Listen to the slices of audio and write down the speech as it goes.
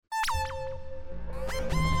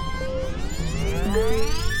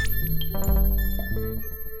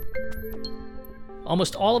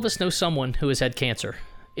Almost all of us know someone who has had cancer.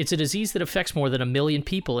 It's a disease that affects more than 1 million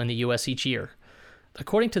people in the U.S. each year.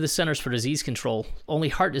 According to the Centers for Disease Control, only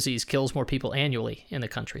heart disease kills more people annually in the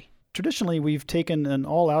country. Traditionally, we've taken an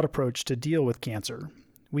all-out approach to deal with cancer.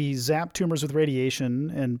 We zap tumors with radiation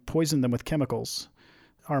and poison them with chemicals.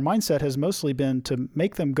 Our mindset has mostly been to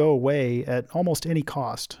make them go away at almost any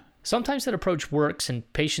cost. Sometimes that approach works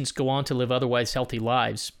and patients go on to live otherwise healthy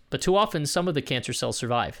lives, but too often some of the cancer cells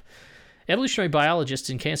survive. Evolutionary biologist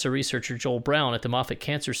and cancer researcher Joel Brown at the Moffitt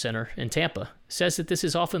Cancer Center in Tampa says that this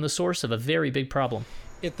is often the source of a very big problem.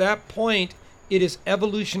 At that point, it is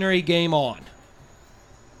evolutionary game on.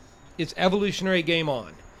 It's evolutionary game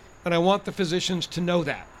on. And I want the physicians to know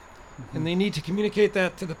that. And they need to communicate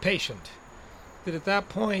that to the patient. That at that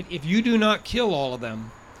point, if you do not kill all of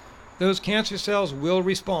them, those cancer cells will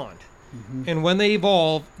respond. And when they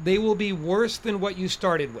evolve, they will be worse than what you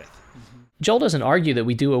started with. Joel doesn't argue that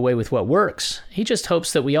we do away with what works. He just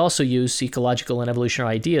hopes that we also use ecological and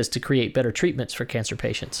evolutionary ideas to create better treatments for cancer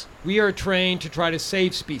patients. We are trained to try to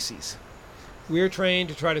save species. We are trained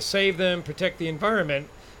to try to save them, protect the environment,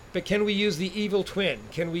 but can we use the evil twin?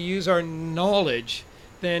 Can we use our knowledge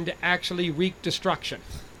then to actually wreak destruction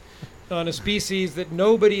on a species that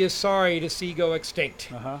nobody is sorry to see go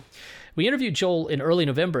extinct? We interviewed Joel in early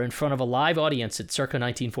November in front of a live audience at Circa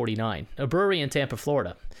 1949, a brewery in Tampa,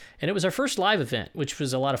 Florida. And it was our first live event, which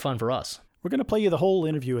was a lot of fun for us. We're going to play you the whole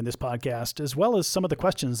interview in this podcast, as well as some of the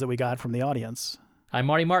questions that we got from the audience. I'm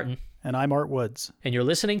Marty Martin. And I'm Art Woods. And you're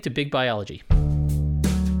listening to Big Biology.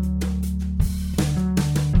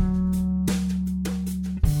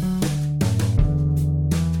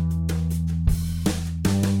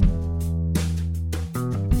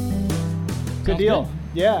 Good deal.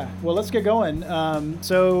 Yeah, well, let's get going.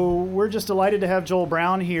 So we're just delighted to have Joel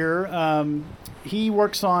Brown here. He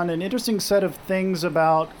works on an interesting set of things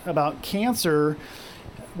about cancer,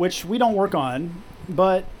 which we don't work on,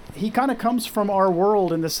 but he kind of comes from our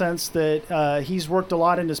world in the sense that he's worked a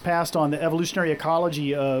lot in his past on the evolutionary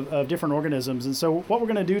ecology of different organisms. And so what we're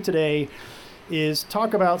going to do today is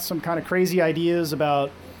talk about some kind of crazy ideas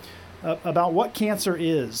about what cancer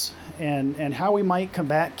is and how we might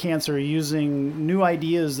combat cancer using new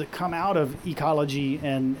ideas that come out of ecology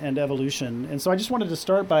and evolution. And so I just wanted to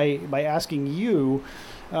start by asking you,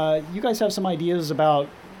 you guys have some ideas about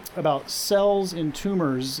cells in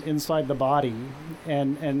tumors inside the body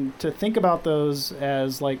and to think about those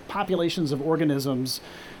as like populations of organisms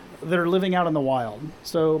that are living out in the wild.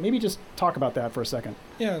 So maybe just talk about that for a second.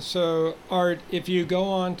 Yeah, so Art, if you go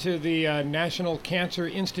on to the National Cancer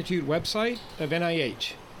Institute website of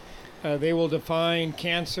NIH, they will define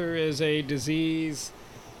cancer as a disease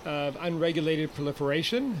of unregulated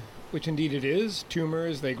proliferation, which indeed it is.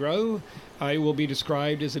 Tumors, they grow. It will be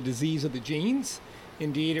described as a disease of the genes.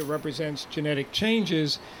 Indeed, it represents genetic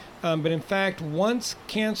changes. But in fact, once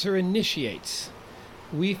cancer initiates,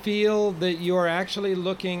 we feel that you're actually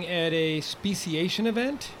looking at a speciation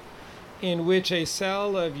event in which a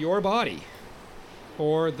cell of your body,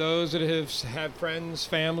 or those that have had friends,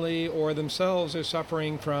 family, or themselves are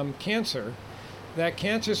suffering from cancer, that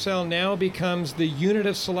cancer cell now becomes the unit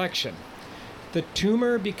of selection. The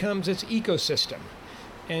tumor becomes its ecosystem.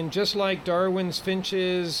 And just like Darwin's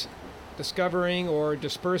finches discovering or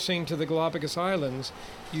dispersing to the Galapagos Islands,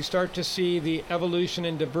 you start to see the evolution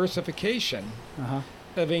and diversification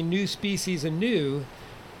of a new species anew,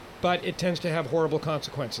 but it tends to have horrible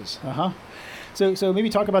consequences. So maybe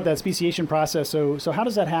talk about that speciation process. So how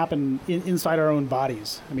does that happen inside our own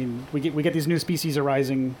bodies? I mean, we get these new species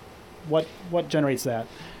arising. What generates that?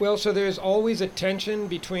 Well, so there's always a tension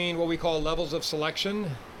between what we call levels of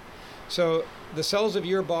selection. So the cells of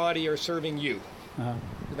your body are serving you.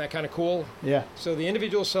 Isn't that kind of cool? Yeah. So the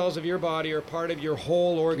individual cells of your body are part of your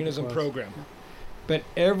whole organism program. But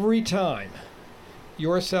every time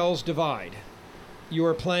your cells divide, you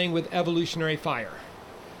are playing with evolutionary fire.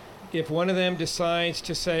 If one of them decides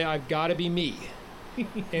to say, I've got to be me,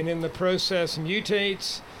 and in the process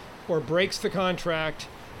mutates or breaks the contract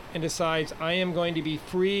and decides I am going to be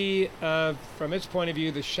free of, from its point of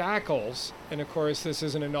view, the shackles, and of course this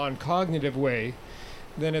is in a non-cognitive way,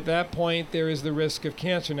 then at that point there is the risk of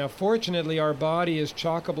cancer. Now fortunately our body is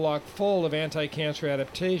chock-a-block full of anti-cancer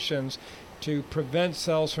adaptations to prevent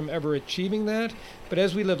cells from ever achieving that, but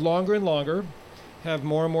as we live longer and longer, have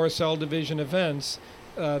more and more cell division events,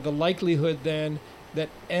 the likelihood then that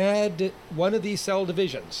add one of these cell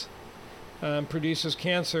divisions produces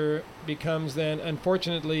cancer becomes then,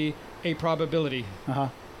 unfortunately, a probability.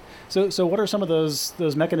 So what are some of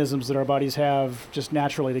those mechanisms that our bodies have just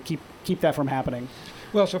naturally to keep that from happening?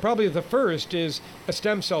 Well, so probably the first is a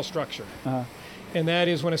stem cell structure. And that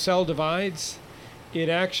is when a cell divides, It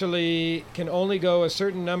actually can only go a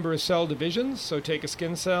certain number of cell divisions, so take a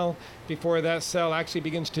skin cell, before that cell actually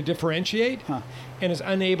begins to differentiate and is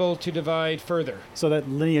unable to divide further. So that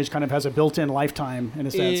lineage kind of has a built-in lifetime in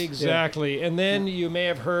a sense. Exactly. Yeah. And then you may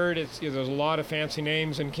have heard, there's a lot of fancy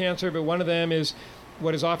names in cancer, but one of them is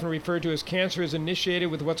what is often referred to as cancer is initiated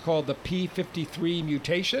with what's called the P53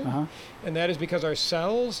 mutation. And that is because our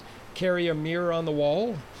cells carry a mirror on the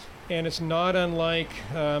wall. And it's not unlike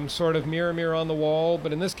sort of mirror, mirror on the wall,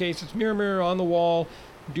 but in this case, it's mirror, mirror on the wall.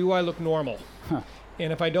 Do I look normal?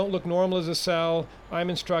 And if I don't look normal as a cell, I'm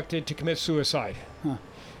instructed to commit suicide.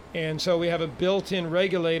 And so we have a built-in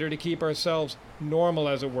regulator to keep ourselves normal,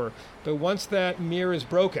 as it were. But once that mirror is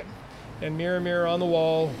broken, and mirror, mirror on the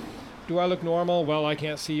wall, do I look normal? Well, I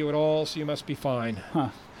can't see you at all, so you must be fine.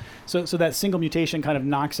 So that single mutation kind of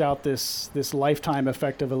knocks out this lifetime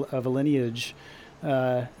effect of a lineage.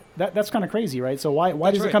 That's kind of crazy, right? So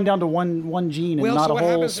why does it come down to one gene and not a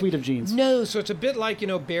whole suite of genes? No, so it's a bit like,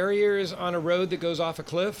 barriers on a road that goes off a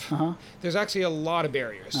cliff. There's actually a lot of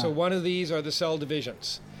barriers. So one of these are the cell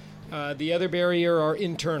divisions. The other barrier are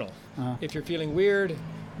internal. If you're feeling weird,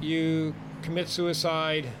 you commit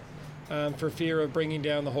suicide for fear of bringing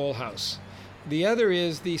down the whole house. The other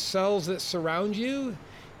is the cells that surround you.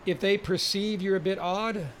 If they perceive you're a bit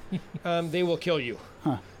odd, they will kill you.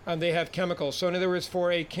 They have chemicals. So in other words,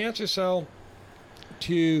 for a cancer cell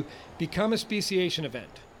to become a speciation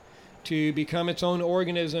event, to become its own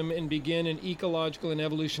organism and begin an ecological and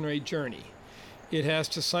evolutionary journey, it has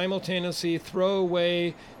to simultaneously throw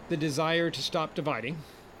away the desire to stop dividing.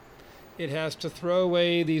 It has to throw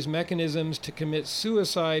away these mechanisms to commit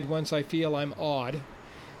suicide once I feel I'm odd.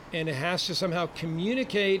 And it has to somehow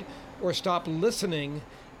communicate or stop listening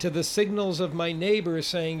to the signals of my neighbors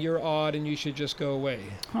saying you're odd and you should just go away.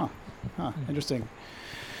 Interesting.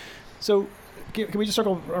 So can we just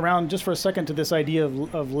circle around just for a second to this idea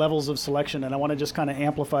of levels of selection? And I want to just kind of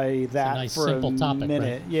amplify that for a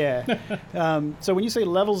minute. Right? Yeah. So when you say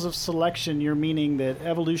levels of selection, you're meaning that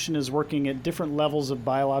evolution is working at different levels of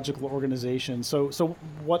biological organization. So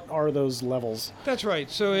what are those levels? That's right.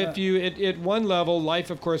 So if you, at one level, life,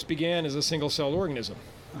 of course, began as a single-celled organism.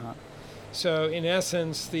 So in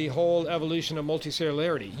essence, the whole evolution of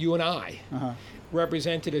multicellularity, you and I,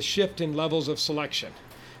 represented a shift in levels of selection,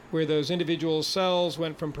 where those individual cells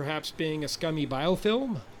went from perhaps being a scummy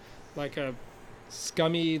biofilm, like a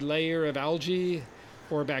scummy layer of algae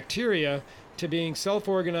or bacteria, to being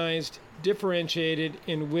self-organized, differentiated,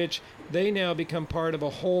 in which they now become part of a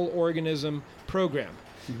whole organism program.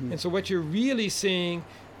 And so what you're really seeing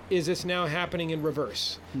is it's now happening in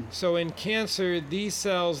reverse. So in cancer, these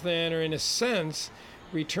cells then are in a sense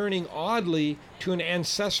returning oddly to an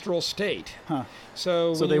ancestral state.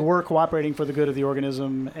 So they were cooperating for the good of the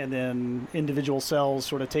organism, and then individual cells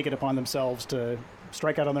sort of take it upon themselves to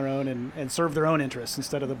strike out on their own and serve their own interests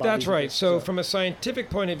instead of the body's. That's right. So from a scientific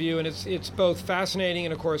point of view, and it's both fascinating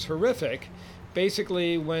and of course horrific,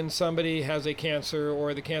 basically when somebody has a cancer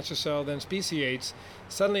or the cancer cell then speciates,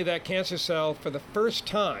 suddenly that cancer cell for the first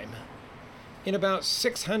time in about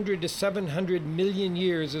 600 to 700 million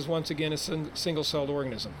years is once again a single-celled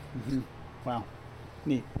organism. Wow.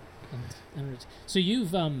 Neat. So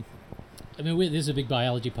you've, this is a big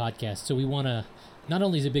biology podcast, so we want to, not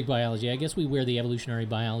only is it big biology, I guess we wear the evolutionary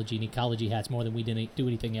biology and ecology hats more than we do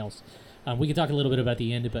anything else. We can talk a little bit about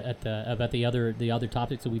the end about the other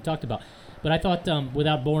topics that we talked about. But I thought,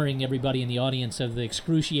 without boring everybody in the audience of the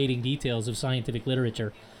excruciating details of scientific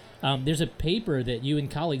literature, there's a paper that you and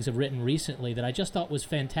colleagues have written recently that I just thought was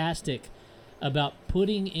fantastic about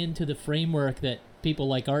putting into the framework that people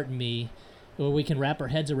like Art and me, where we can wrap our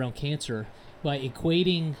heads around cancer by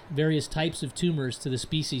equating various types of tumors to the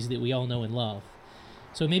species that we all know and love.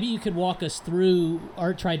 So maybe you could walk us through,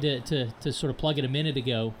 Art tried to sort of plug it a minute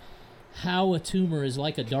ago, how a tumor is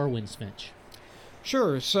like a Darwin's finch.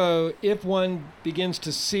 Sure. So if one begins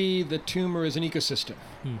to see the tumor as an ecosystem,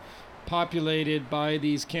 populated by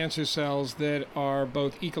these cancer cells that are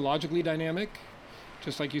both ecologically dynamic,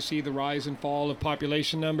 just like you see the rise and fall of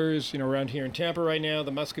population numbers, around here in Tampa right now,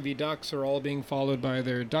 the Muscovy ducks are all being followed by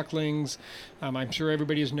their ducklings. I'm sure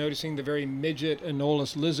everybody is noticing the very midget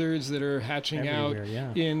Anolis lizards that are hatching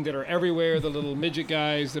that are everywhere, the little midget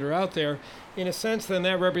guys that are out there. In a sense, then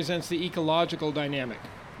that represents the ecological dynamic,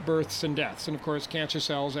 births and deaths. And of course, cancer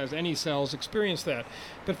cells, as any cells, experience that.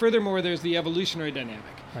 But furthermore, there's the evolutionary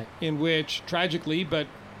dynamic, in which, tragically, but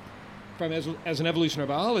as an evolutionary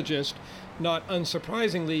biologist, not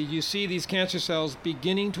unsurprisingly, you see these cancer cells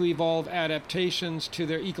beginning to evolve adaptations to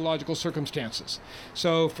their ecological circumstances.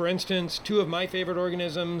 So, for instance, two of my favorite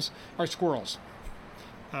organisms are squirrels.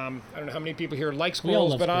 I don't know how many people here like We all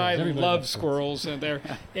squirrels, love but squirrels. I Everybody love loves squirrels.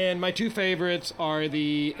 And my two favorites are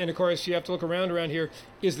and of course you have to look around here,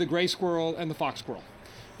 is the gray squirrel and the fox squirrel.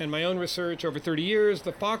 In my own research over 30 years,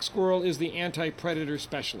 the fox squirrel is the anti-predator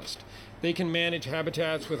specialist. They can manage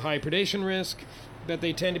habitats with high predation risk, but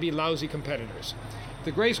they tend to be lousy competitors.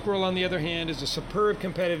 The gray squirrel, on the other hand, is a superb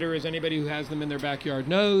competitor, as anybody who has them in their backyard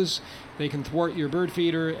knows. They can thwart your bird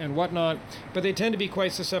feeder and whatnot, but they tend to be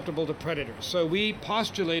quite susceptible to predators. So we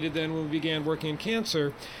postulated then, when we began working in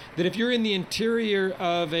cancer, that if you're in the interior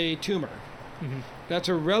of a tumor, that's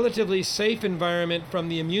a relatively safe environment from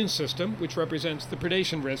the immune system, which represents the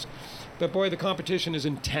predation risk. But boy, the competition is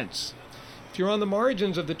intense. If you're on the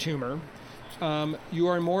margins of the tumor, you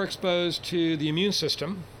are more exposed to the immune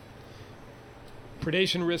system.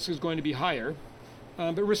 Predation risk is going to be higher,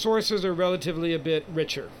 but resources are relatively a bit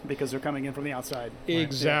richer. Because they're coming in from the outside.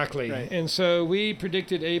 Exactly. Right. And so we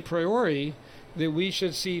predicted a priori that we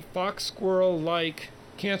should see fox squirrel-like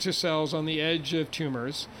cancer cells on the edge of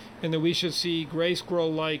tumors, and that we should see gray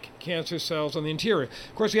squirrel-like cancer cells on the interior.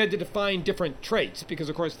 Of course, we had to define different traits, because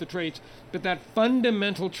of course but that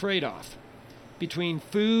fundamental trade-off between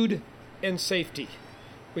food and safety,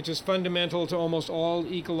 which is fundamental to almost all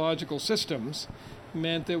ecological systems,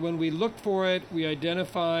 meant that when we looked for it, we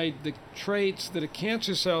identified the traits that a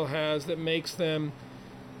cancer cell has that makes them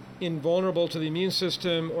invulnerable to the immune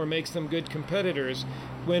system or makes them good competitors.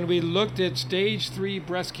 When we looked at stage 3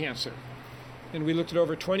 breast cancer, and we looked at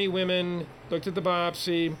over 20 women, looked at the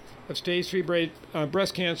biopsy of stage 3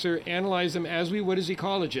 breast cancer, analyzed them as we would as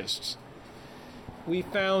ecologists, we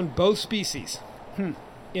found both species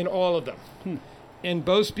in all of them. And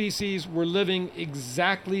both species were living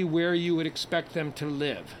exactly where you would expect them to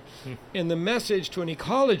live. And the message to an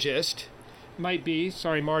ecologist might be,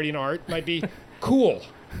 sorry, Marty and Art, might be cool.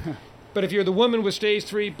 But if you're the woman with stage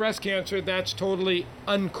 3 breast cancer, that's totally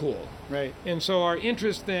uncool. Right. And so our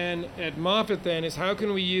interest then at Moffitt then is how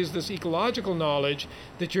can we use this ecological knowledge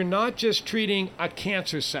that you're not just treating a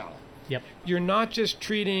cancer cell. Yep. You're not just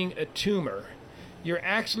treating a tumor. You're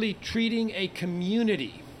actually treating a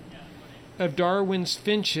community of Darwin's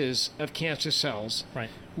finches of cancer cells. Right.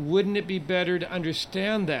 Wouldn't it be better to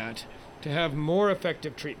understand that to have more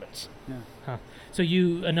effective treatments? Huh. So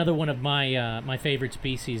another one of my favorite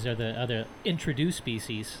species are the introduced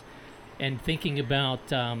species, and thinking about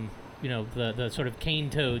the sort of cane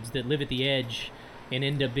toads that live at the edge and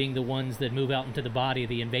end up being the ones that move out into the body,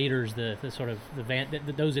 the invaders, those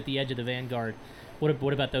at the edge of the vanguard.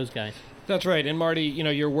 What about those guys? That's right. And Marty,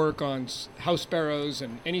 your work on house sparrows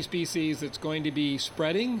and any species that's going to be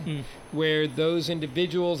spreading, where those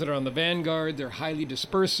individuals that are on the vanguard, they're highly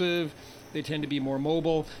dispersive, they tend to be more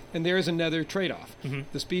mobile, and there's another trade-off.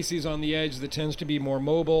 The species on the edge that tends to be more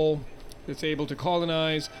mobile, that's able to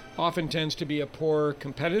colonize, often tends to be a poor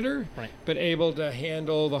competitor, but able to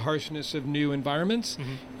handle the harshness of new environments.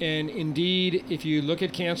 And indeed, if you look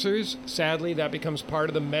at cancers, sadly, that becomes part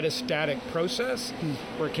of the metastatic process,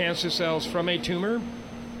 where cancer cells from a tumor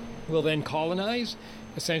will then colonize,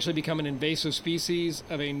 essentially become an invasive species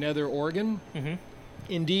of another organ.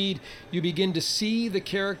 Indeed, you begin to see the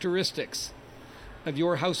characteristics of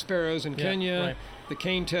your house sparrows in Kenya, the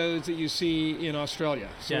cane toads that you see in Australia.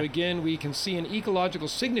 So again, we can see an ecological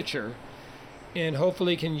signature and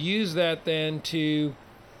hopefully can use that then to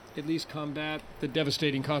at least combat the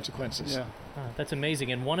devastating consequences. That's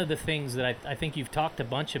amazing. And one of the things that I think you've talked a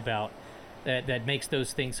bunch about that makes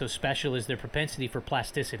those things so special is their propensity for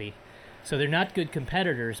plasticity. So they're not good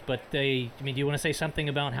competitors, but do you want to say something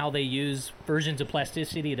about how they use versions of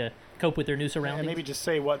plasticity to cope with their new surroundings? And maybe just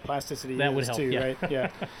say what plasticity that is would help, too, right?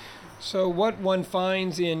 Yeah. So what one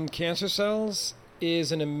finds in cancer cells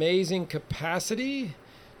is an amazing capacity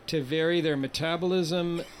to vary their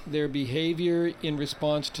metabolism, their behavior in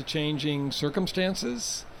response to changing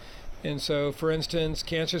circumstances. And so, for instance,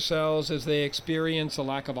 cancer cells, as they experience a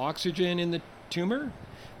lack of oxygen in the tumor,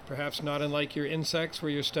 perhaps not unlike your insects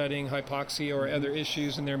where you're studying hypoxia or other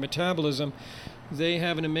issues in their metabolism, they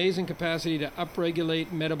have an amazing capacity to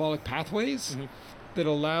upregulate metabolic pathways that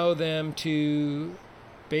allow them to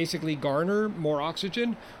basically garner more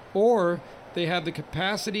oxygen, or they have the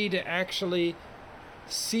capacity to actually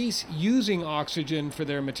cease using oxygen for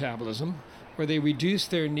their metabolism, or they reduce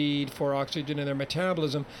their need for oxygen in their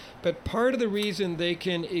metabolism. But part of the reason they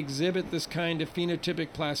can exhibit this kind of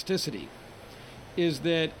phenotypic plasticity is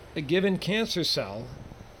that a given cancer cell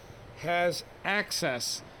has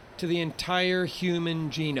access to the entire human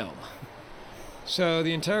genome. So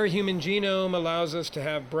the entire human genome allows us to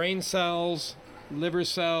have brain cells, liver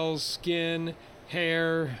cells, skin,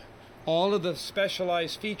 hair, all of the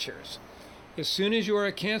specialized features. As soon as you are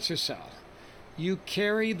a cancer cell, you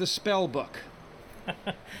carry the spell book.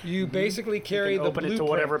 You basically carry You can the open it to blueprint.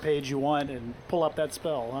 whatever page you want and pull up that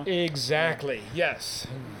spell, huh? Exactly. Yes.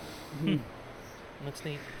 That's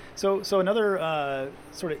neat. So another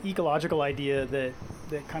sort of ecological idea that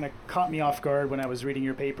kind of caught me off guard when I was reading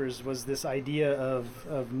your papers was this idea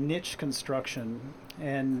of niche construction,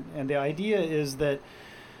 and the idea is that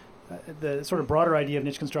the sort of broader idea of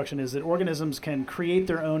niche construction is that organisms can create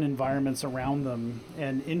their own environments around them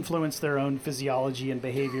and influence their own physiology and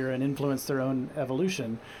behavior and influence their own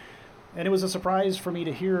evolution. And it was a surprise for me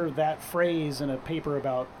to hear that phrase in a paper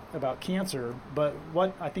about cancer. But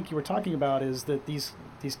what I think you were talking about is that these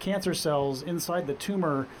cancer cells inside the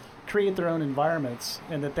tumor create their own environments,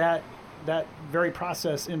 and that very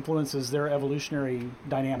process influences their evolutionary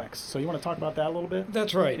dynamics. So you want to talk about that a little bit?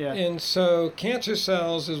 That's right. Yeah. And so cancer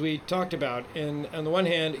cells, as we talked about, and on the one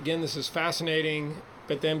hand, again, this is fascinating,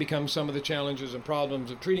 but then becomes some of the challenges and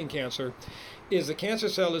problems of treating cancer, is the cancer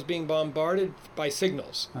cell is being bombarded by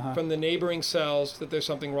signals from the neighboring cells that there's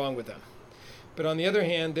something wrong with them. But on the other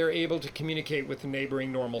hand, they're able to communicate with the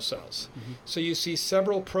neighboring normal cells. So you see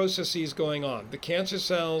several processes going on. The cancer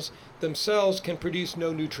cells themselves can produce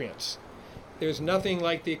no nutrients. There's nothing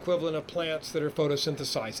like the equivalent of plants that are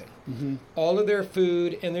photosynthesizing. All of their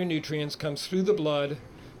food and their nutrients comes through the blood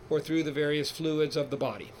or through the various fluids of the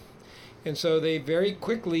body. And so they very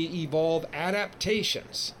quickly evolve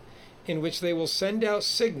adaptations in which they will send out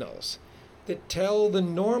signals that tell the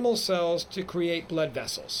normal cells to create blood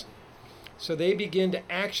vessels. So they begin to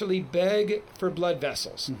actually beg for blood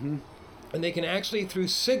vessels. And they can actually, through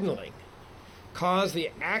signaling, cause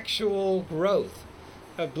the actual growth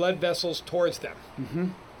of blood vessels towards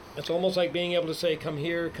them. It's almost like being able to say, come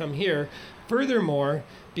here, come here. Furthermore,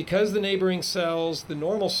 because the neighboring cells, the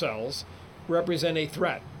normal cells, represent a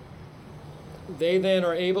threat, they then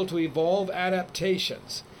are able to evolve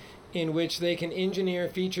adaptations in which they can engineer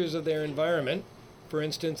features of their environment, for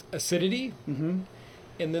instance, acidity,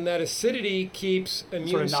 and then that acidity keeps immune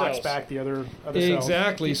Sort of cells. knocks back the other cells.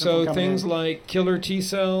 Exactly. Keeps them from So coming things in. like killer T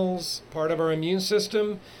cells, part of our immune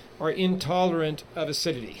system, are intolerant of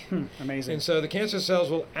acidity. Amazing. And so the cancer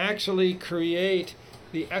cells will actually create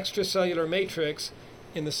the extracellular matrix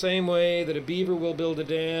in the same way that a beaver will build a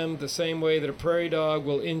dam, the same way that a prairie dog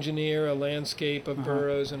will engineer a landscape of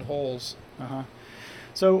burrows and holes.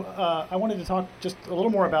 So I wanted to talk just a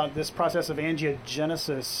little more about this process of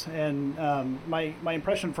angiogenesis, and my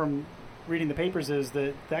impression from reading the papers is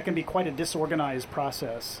that can be quite a disorganized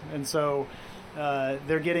process, and so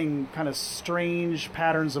they're getting kind of strange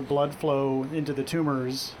patterns of blood flow into the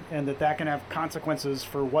tumors, and that can have consequences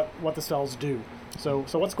for what the cells do. So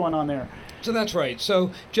what's going on there? So that's right.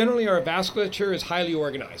 So generally our vasculature is highly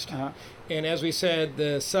organized. And as we said,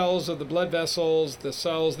 the cells of the blood vessels, the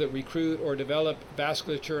cells that recruit or develop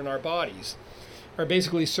vasculature in our bodies, are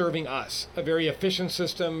basically serving us, a very efficient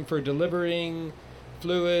system for delivering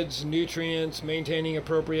fluids, nutrients, maintaining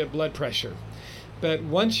appropriate blood pressure. But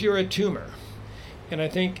once you're a tumor, and I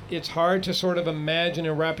think it's hard to sort of imagine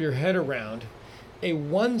and wrap your head around, a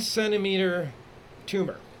 1 centimeter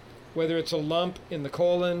tumor, whether it's a lump in the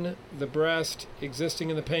colon, the breast, existing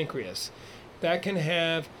in the pancreas, that can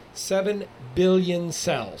have 7 billion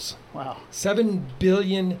cells. Wow. 7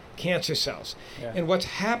 billion cancer cells. Yeah. And what's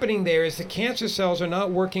happening there is the cancer cells are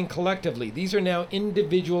not working collectively. These are now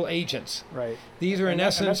individual agents. Right. These are, in And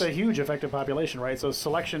essence, that's a huge effective population, right? So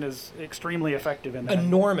selection is extremely effective in that.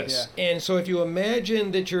 enormous. Yeah. And so if you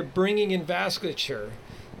imagine that you're bringing in vasculature,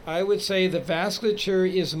 I would say the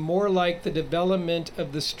vasculature is more like the development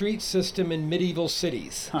of the street system in medieval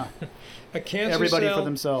cities. A cancer Everybody cell, for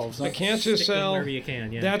themselves. huh? A cancer Stick them cell, wherever you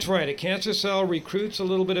can, yeah. That's right. A cancer cell recruits a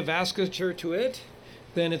little bit of vasculature to it.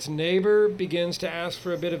 Then its neighbor begins to ask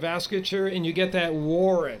for a bit of vasculature, and you get that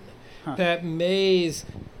warren, that maze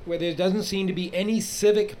where there doesn't seem to be any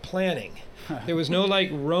civic planning. There was no like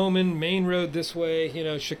Roman main road this way,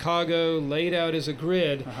 Chicago laid out as a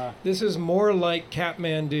grid. This is more like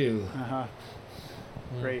Kathmandu.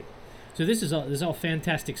 Great. So this is all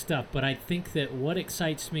fantastic stuff, but I think that what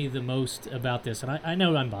excites me the most about this, and I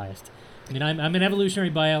know I'm biased. I mean, I'm an evolutionary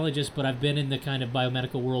biologist, but I've been in the kind of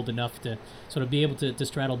biomedical world enough to sort of be able to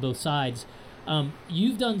straddle both sides.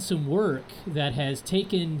 You've done some work that has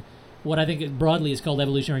taken what I think broadly is called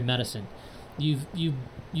evolutionary medicine.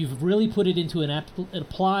 You've really put it into an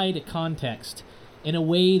applied context in a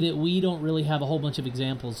way that we don't really have a whole bunch of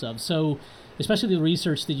examples of. So, especially the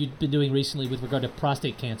research that you've been doing recently with regard to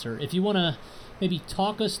prostate cancer. If you want to maybe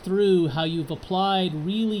talk us through how you've applied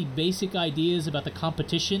really basic ideas about the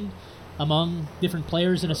competition among different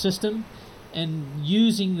players in a system and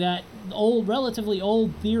using that relatively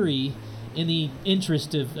old theory in the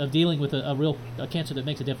interest of dealing with a real cancer that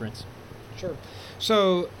makes a difference? Sure.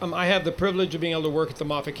 So I have the privilege of being able to work at the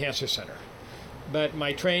Moffitt Cancer Center. But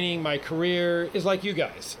my training, my career is like you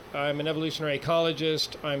guys. I'm an evolutionary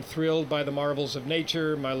ecologist. I'm thrilled by the marvels of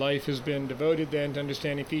nature. My life has been devoted then to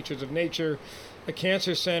understanding features of nature. A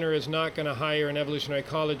cancer center is not going to hire an evolutionary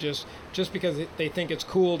ecologist just because they think it's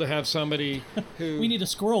cool to have somebody who... We need a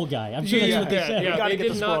squirrel guy. I'm sure that's what they said. Yeah, gotta get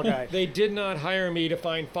the squirrel guy. They did not hire me to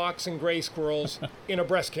find fox and gray squirrels in a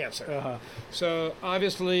breast cancer. Uh-huh. So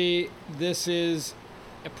obviously this is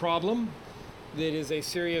a problem that is a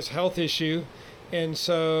serious health issue. And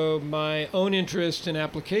so my own interest in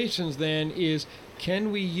applications then is,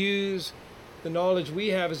 can we use the knowledge we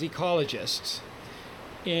have as ecologists?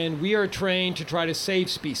 And we are trained to try to save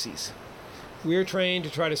species. We're trained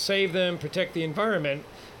to try to save them, protect the environment,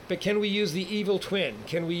 but can we use the evil twin?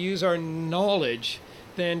 Can we use our knowledge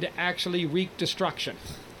then to actually wreak destruction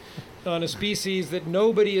on a species that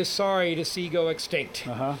nobody is sorry to see go extinct,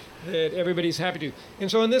 that everybody's happy to?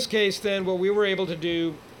 And so in this case then, what we were able to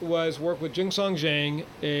do was work with Jingsong Zhang,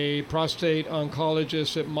 a prostate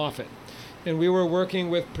oncologist at Moffitt. And we were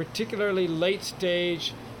working with particularly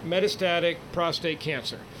late-stage metastatic prostate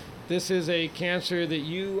cancer. This is a cancer that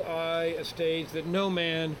a stage that no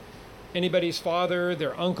man, anybody's father,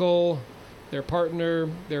 their uncle, their partner,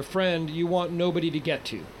 their friend, you want nobody to get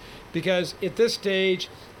to. Because at this stage,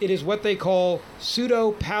 it is what they call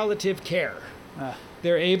pseudo-palliative care.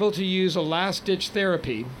 They're able to use a last-ditch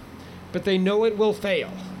therapy, but they know it will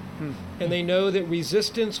fail. And they know that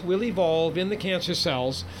resistance will evolve in the cancer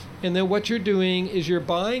cells, and then what you're doing is you're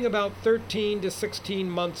buying about 13 to 16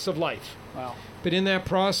 months of life. Wow. But in that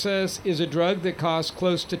process is a drug that costs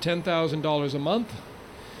close to $10,000 a month.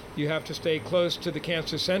 You have to stay close to the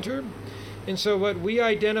cancer center. And so what we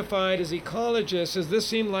identified as ecologists is this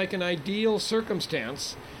seemed like an ideal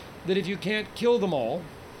circumstance that if you can't kill them all,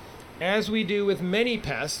 as we do with many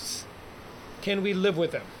pests, can we live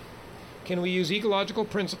with them? Can we use ecological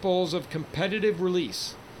principles of competitive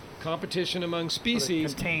release, competition among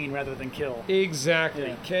species? Contain rather than kill. Exactly.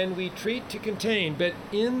 Yeah. Can we treat to contain? But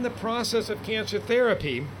in the process of cancer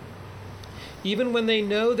therapy, even when they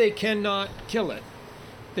know they cannot kill it,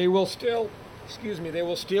 they will still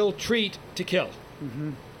treat to kill.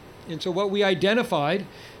 And so what we identified,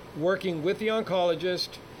 working with the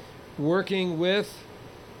oncologist, working with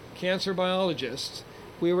cancer biologists,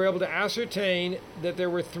 we were able to ascertain that there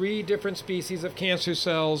were 3 different species of cancer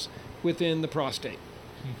cells within the prostate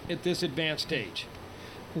at this advanced stage.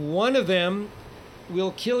 One of them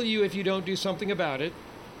will kill you if you don't do something about it,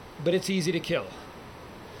 but it's easy to kill.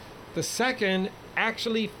 The second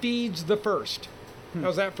actually feeds the first.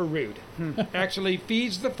 How's that for rude? Actually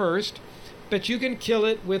feeds the first, but you can kill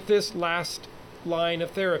it with this last line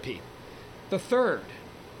of therapy. The third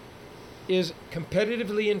is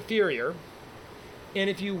competitively inferior, and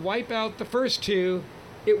if you wipe out the first 2,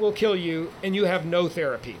 it will kill you and you have no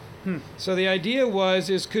therapy. So the idea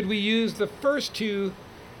is could we use the first 2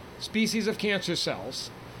 species of cancer cells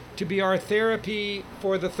to be our therapy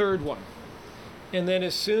for the third one? And then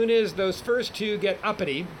as soon as those first 2 get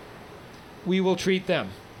uppity, we will treat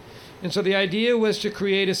them. And so the idea was to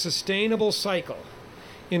create a sustainable cycle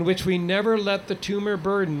in which we never let the tumor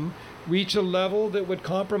burden reach a level that would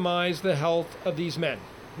compromise the health of these men.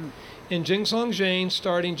 And Jingsong Zhang,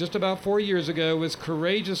 starting just about 4 years ago, was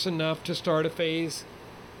courageous enough to start a phase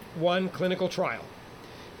 1 clinical trial.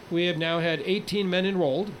 We have now had 18 men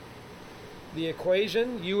enrolled. The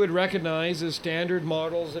equation you would recognize as standard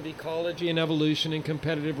models of ecology and evolution and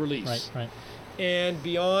competitive release. Right. And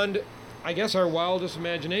beyond, I guess, our wildest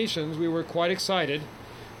imaginations, we were quite excited.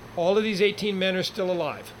 All of these 18 men are still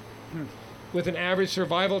alive, with an average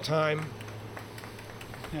survival time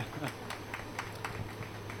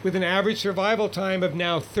of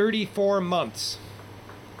now 34 months.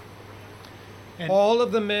 And all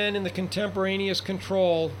of the men in the contemporaneous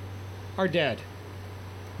control are dead.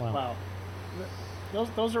 wow.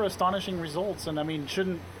 Those are astonishing results. And I mean,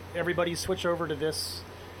 shouldn't everybody switch over to this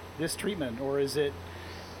treatment, or is it,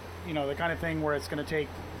 the kind of thing where it's going to take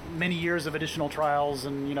many years of additional trials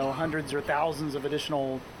and hundreds or thousands of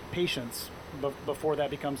additional patients before that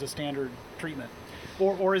becomes a standard treatment?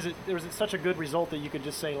 Or is it such a good result that you could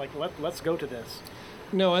just say, like, let's go to this?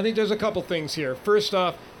 No, I think there's a couple things here. First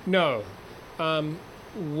off, no.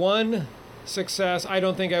 One success, I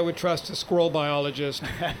don't think I would trust a squirrel biologist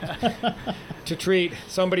to treat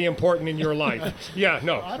somebody important in your life. Yeah,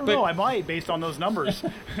 no. I don't know. I might, based on those numbers.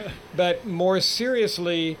 But more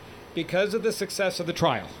seriously, because of the success of the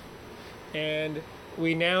trial, and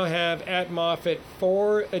we now have at Moffitt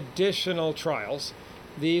 4 additional trials.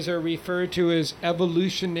 These are referred to as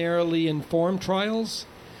evolutionarily informed trials,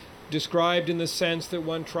 described in the sense that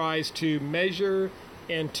one tries to measure,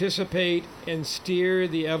 anticipate, and steer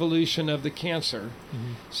the evolution of the cancer.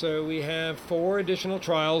 So we have 4 additional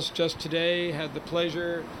trials. Just today had the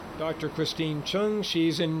pleasure, Dr. Christine Chung,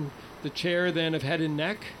 she's in the chair then of head and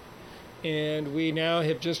neck, and we now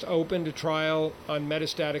have just opened a trial on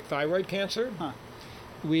metastatic thyroid cancer.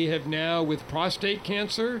 We have now, with prostate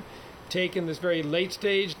cancer, taken this very late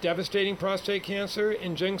stage, devastating prostate cancer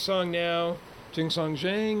in Jinsong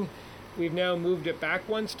Zhang. We've now moved it back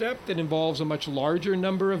one step that involves a much larger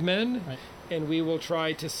number of men, Right. and we will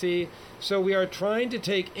try to see. So we are trying to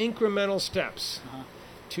take incremental steps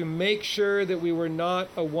to make sure that we were not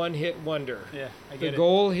a one-hit wonder. Yeah, I The get it.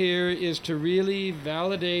 goal here is to really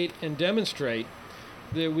validate and demonstrate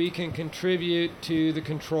that we can contribute to the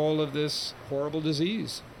control of this horrible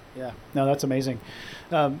disease. Yeah, no, that's amazing.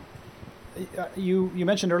 You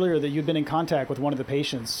mentioned earlier that you'd been in contact with one of the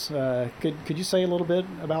patients. Could you say a little bit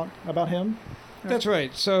about him? That's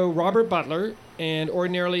right. So Robert Butler, and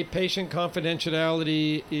ordinarily patient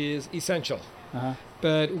confidentiality is essential.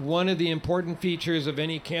 But one of the important features of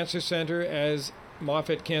any cancer center, as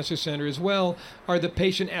Moffitt Cancer Center as well, are the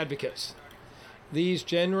patient advocates. These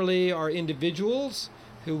generally are individuals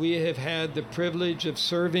who we have had the privilege of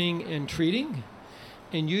serving and treating.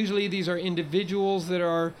 And usually these are individuals that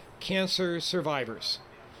are cancer survivors.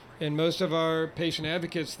 And most of our patient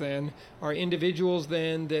advocates then are individuals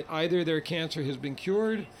then that either their cancer has been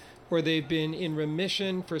cured or they've been in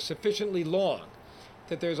remission for sufficiently long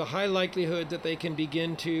that there's a high likelihood that they can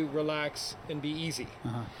begin to relax and be easy.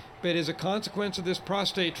 But as a consequence of this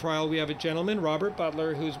prostate trial, we have a gentleman, Robert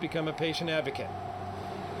Butler, who's become a patient advocate.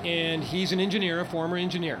 And he's an engineer, a former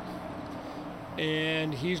engineer.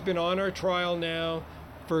 And he's been on our trial now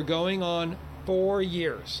for going on 4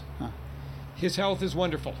 years. His health is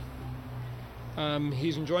wonderful.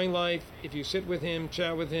 He's enjoying life. If you sit with him,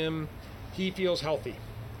 chat with him, he feels healthy.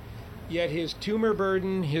 Yet his tumor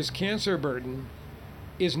burden, his cancer burden,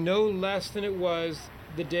 is no less than it was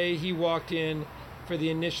the day he walked in for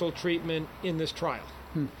the initial treatment in this trial.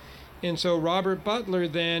 And so Robert Butler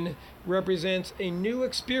then represents a new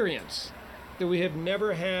experience that we have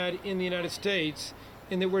never had in the United States,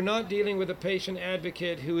 in that we're not dealing with a patient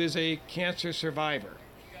advocate who is a cancer survivor.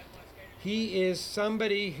 He is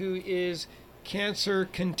somebody who is cancer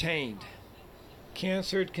contained.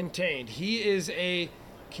 Cancer contained. He is a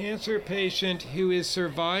cancer patient who is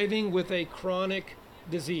surviving with a chronic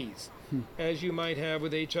disease, as you might have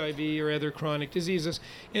with HIV or other chronic diseases.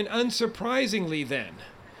 And unsurprisingly then,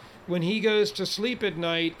 when he goes to sleep at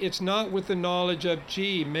night, it's not with the knowledge of,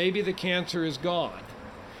 gee, maybe the cancer is gone.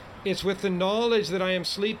 It's with the knowledge that I am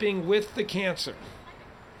sleeping with the cancer,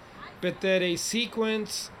 but that a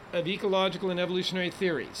sequence of ecological and evolutionary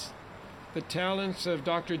theories, the talents of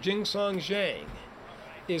Dr. Jinsong Zhang,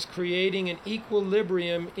 is creating an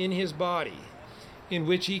equilibrium in his body in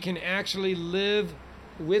which he can actually live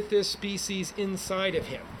with this species inside of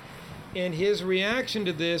him. And his reaction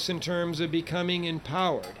to this in terms of becoming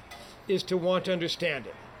empowered is to want to understand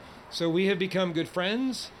it. So we have become good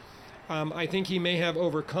friends. I think he may have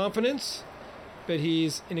overconfidence, but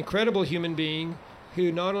he's an incredible human being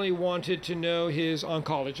who not only wanted to know his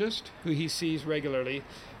oncologist, who he sees regularly,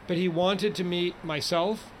 but he wanted to meet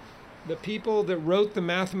myself, the people that wrote the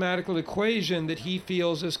mathematical equation that he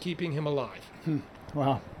feels is keeping him alive.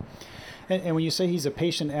 Wow. And when you say he's a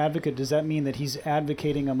patient advocate, does that mean that he's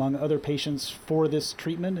advocating among other patients for this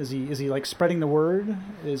treatment? Is he like spreading the word?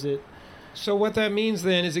 Is it? So what that means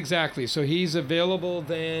then is exactly, so he's available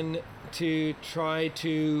then to try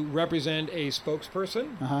to represent a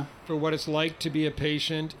spokesperson for what it's like to be a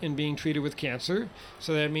patient and being treated with cancer.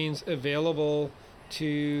 So that means available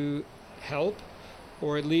to help,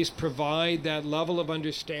 or at least provide that level of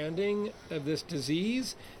understanding of this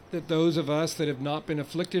disease that those of us that have not been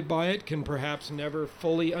afflicted by it can perhaps never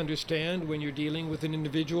fully understand when you're dealing with an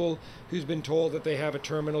individual who's been told that they have a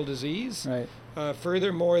terminal disease. Right.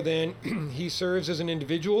 Furthermore, then, he serves as an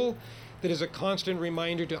individual that is a constant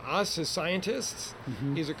reminder to us as scientists.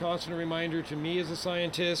 He's a constant reminder to me as a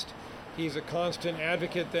scientist. He's a constant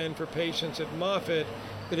advocate then for patients at Moffitt,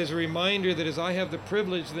 that is a reminder that as I have the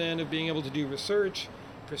privilege then of being able to do research,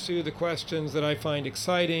 pursue the questions that I find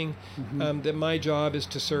exciting, that my job is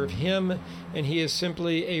to serve him, and he is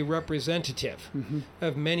simply a representative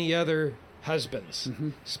of many other husbands,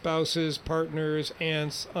 spouses, partners,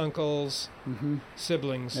 aunts, uncles,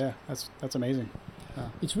 siblings. Yeah, that's amazing.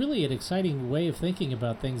 It's really an exciting way of thinking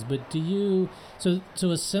about things, but do you... So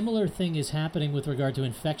a similar thing is happening with regard to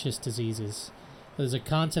infectious diseases. There's a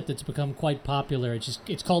concept that's become quite popular.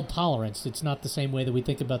 It's called tolerance. It's not the same way that we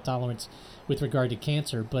think about tolerance with regard to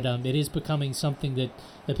cancer, but it is becoming something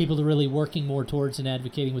that people are really working more towards and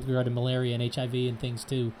advocating with regard to malaria and HIV and things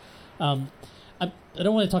too. I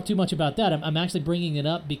don't want to talk too much about that. I'm actually bringing it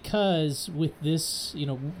up because with this,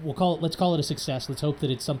 let's call it a success. Let's hope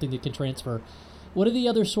that it's something that can transfer. What are the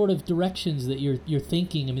other sort of directions that you're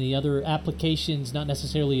thinking? I mean, the other applications, not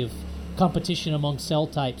necessarily of competition among cell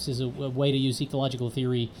types is a way to use ecological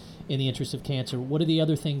theory in the interest of cancer. What are the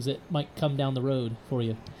other things that might come down the road for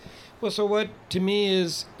you? Well, so what to me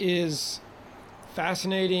is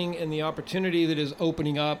fascinating, and the opportunity that is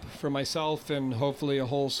opening up for myself and hopefully a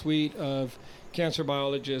whole suite of cancer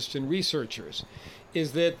biologists and researchers,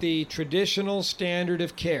 is that the traditional standard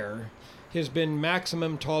of care has been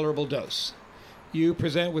maximum tolerable dose. You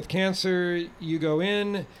present with cancer, you go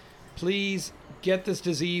in, please get this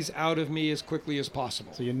disease out of me as quickly as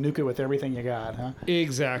possible. So you nuke it with everything you got, huh?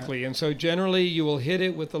 Exactly. And so generally you will hit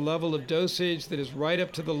it with the level of dosage that is right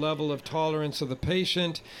up to the level of tolerance of the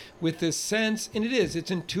patient, with this sense, and it's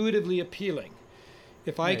intuitively appealing.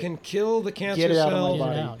 If I can kill the cancer Get it out cell, of my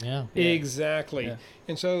body. Out, yeah. Exactly. Yeah.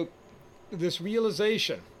 And so this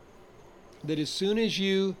realization that as soon as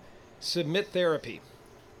you submit therapy,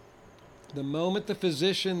 the moment the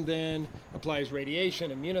physician then applies radiation,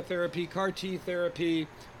 immunotherapy, CAR T therapy,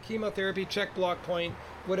 chemotherapy, check block point,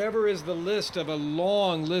 whatever is the list of a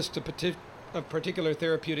long list of particular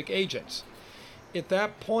therapeutic agents, at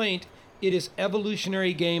that point, it is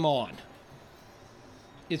evolutionary game on.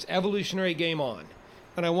 It's evolutionary game on.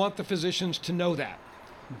 And I want the physicians to know that.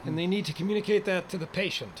 Mm-hmm. And they need to communicate that to the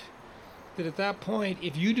patient. That at that point,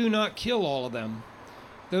 if you do not kill all of them,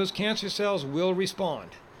 those cancer cells will respond.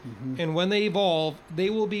 Mm-hmm. And when they evolve, they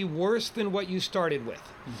will be worse than what you started with.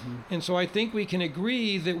 Mm-hmm. And so I think we can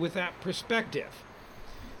agree that with that perspective,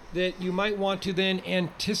 that you might want to then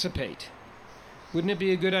anticipate. Wouldn't it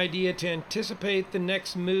be a good idea to anticipate the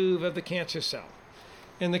next move of the cancer cell?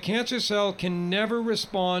 And the cancer cell can never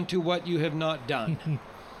respond to what you have not done.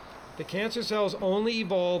 The cancer cells only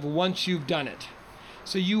evolve once you've done it.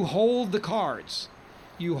 So you hold the cards.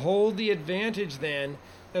 You hold the advantage then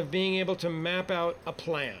of being able to map out a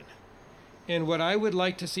plan. And what I would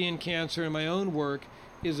like to see in cancer in my own work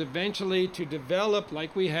is eventually to develop,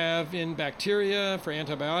 like we have in bacteria for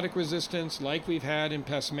antibiotic resistance, like we've had in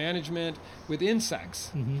pest management with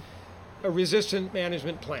insects, a resistant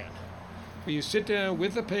management plan, where you sit down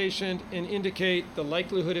with the patient and indicate the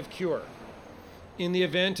likelihood of cure. In the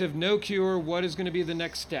event of no cure, what is going to be the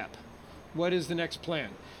next step? What is the next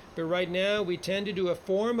plan? But right now, we tend to do a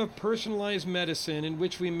form of personalized medicine in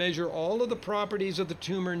which we measure all of the properties of the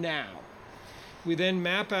tumor now. We then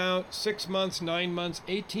map out 6 months, 9 months,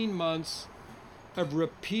 18 months of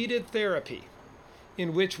repeated therapy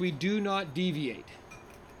in which we do not deviate.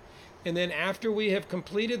 And then after we have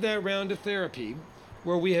completed that round of therapy,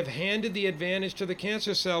 where we have handed the advantage to the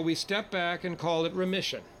cancer cell, we step back and call it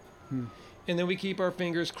remission. And then we keep our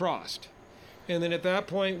fingers crossed. And then at that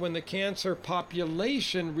point, when the cancer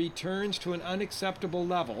population returns to an unacceptable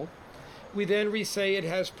level, we then say it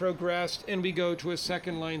has progressed and we go to a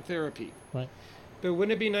second-line therapy. Right. But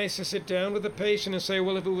wouldn't it be nice to sit down with the patient and say,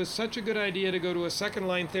 well, if it was such a good idea to go to a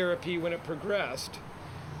second-line therapy when it progressed,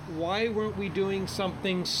 why weren't we doing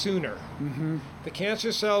something sooner? Mm-hmm. The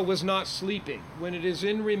cancer cell was not sleeping. When it is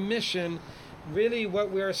in remission, really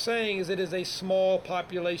what we are saying is it is a small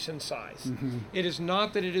population size. Mm-hmm. It is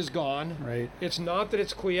not that it is gone. Right. It's not that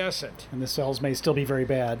it's quiescent. And the cells may still be very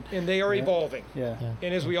bad. And they are evolving. Yeah.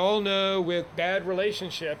 And as we all know, with bad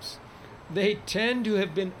relationships, they tend to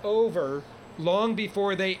have been over long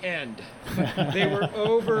before they end. They were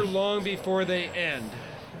over long before they end.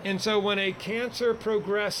 And so when a cancer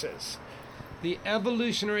progresses, the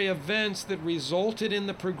evolutionary events that resulted in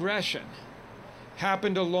the progression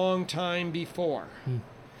happened a long time before.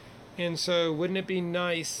 And so wouldn't it be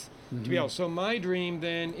nice to be able, so my dream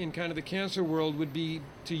then in kind of the cancer world would be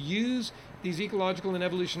to use these ecological and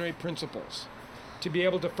evolutionary principles to be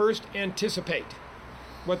able to first anticipate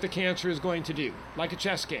what the cancer is going to do, like a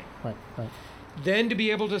chess game. Right. Then to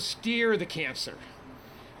be able to steer the cancer.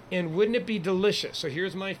 And wouldn't it be delicious? So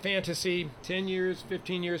here's my fantasy, 10 years,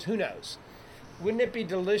 15 years, who knows? Wouldn't it be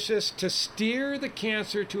delicious to steer the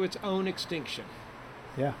cancer to its own extinction?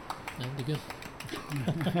 Yeah. That'd be good.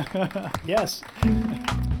 Yes.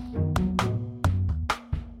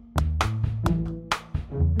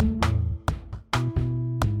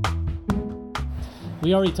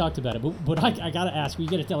 We already talked about it, but I got to ask, we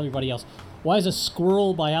got to tell everybody else, why is a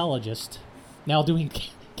squirrel biologist now doing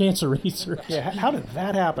cancer research? Yeah. How did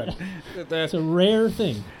that happen? It's a rare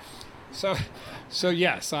thing. So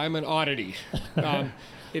yes, I'm an oddity.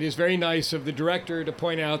 It is very nice of the director to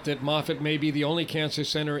point out that Moffitt may be the only cancer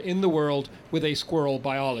center in the world with a squirrel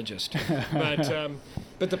biologist.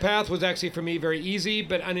 But the path was actually for me very easy,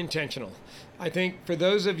 but unintentional. I think for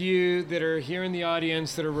those of you that are here in the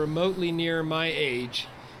audience that are remotely near my age,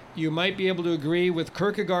 you might be able to agree with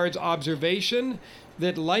Kierkegaard's observation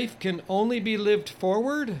that life can only be lived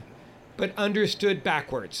forward, but understood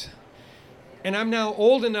backwards. And I'm now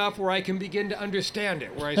old enough where I can begin to understand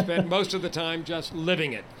it, where I spent most of the time just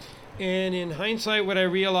living it. And in hindsight, what I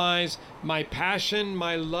realize, my passion,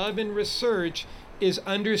 my love in research is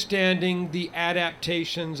understanding the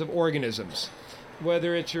adaptations of organisms.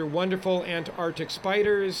 Whether it's your wonderful Antarctic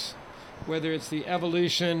spiders, whether it's the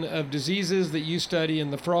evolution of diseases that you study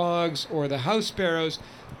in the frogs or the house sparrows,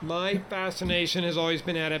 my fascination has always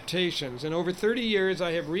been adaptations. And over 30 years,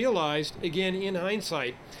 I have realized, again in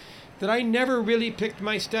hindsight, that I never really picked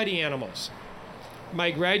my study animals. My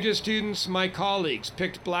graduate students, my colleagues,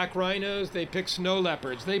 picked black rhinos, they picked snow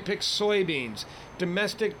leopards, they picked soybeans,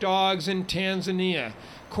 domestic dogs in Tanzania,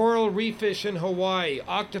 coral reef fish in Hawaii,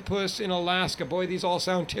 octopus in Alaska. Boy, these all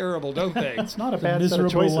sound terrible, don't they? It's not a bad set of Miserable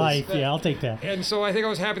choices. life. Yeah, I'll take that. And so I think I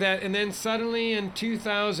was happy with that. And then suddenly in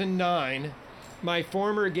 2009, my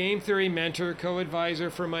former game theory mentor, co-advisor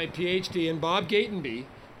for my PhD, and Bob Gatenby,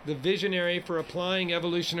 the visionary for applying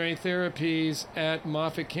evolutionary therapies at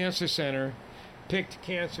Moffitt Cancer Center, picked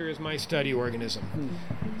cancer as my study organism.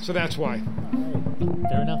 So that's why.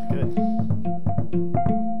 Fair enough. Good.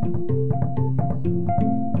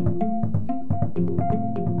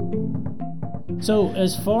 So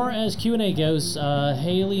as far as Q&A goes,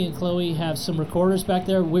 Haley and Chloe have some recorders back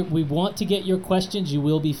there. We want to get your questions. You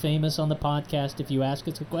will be famous on the podcast if you ask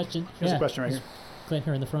us a question. Here's a question right here. Clint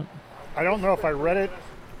here in the front. I don't know if I read it,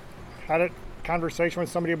 had a conversation with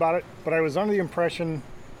somebody about it, but I was under the impression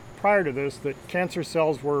prior to this that cancer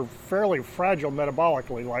cells were fairly fragile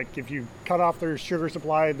metabolically. Like if you cut off their sugar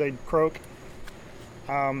supply, they'd croak,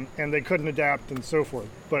 and they couldn't adapt and so forth.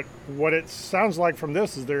 But what it sounds like from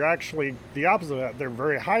this is they're actually the opposite of that. They're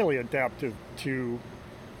very highly adaptive to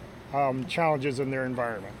challenges in their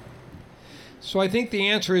environment. So I think the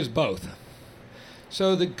answer is both.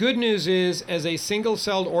 So the good news is, as a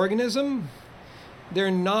single-celled organism,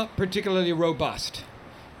 they're not particularly robust.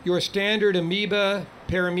 Your standard amoeba,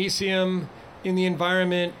 paramecium in the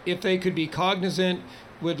environment, if they could be cognizant,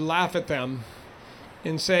 would laugh at them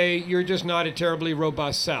and say, you're just not a terribly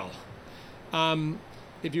robust cell.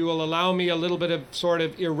 If you will allow me a little bit of sort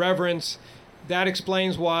of irreverence, that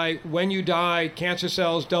explains why when you die, cancer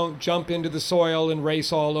cells don't jump into the soil and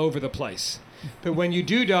race all over the place. But when you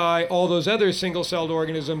do die, all those other single-celled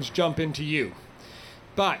organisms jump into you.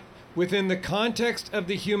 But within the context of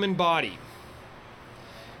the human body,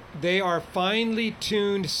 they are finely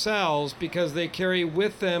tuned cells because they carry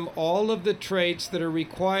with them all of the traits that are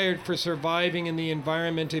required for surviving in the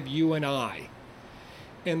environment of you and I.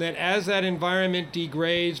 And that as that environment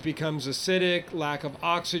degrades, becomes acidic, lack of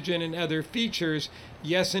oxygen and other features,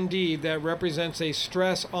 yes, indeed, that represents a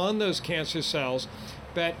stress on those cancer cells.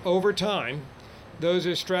 But over time, those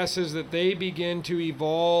are stresses that they begin to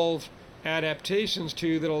evolve adaptations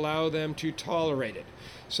to that allow them to tolerate it.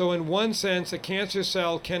 So in one sense, a cancer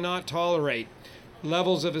cell cannot tolerate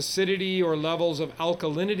levels of acidity or levels of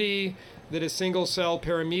alkalinity that a single-cell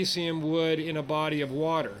paramecium would in a body of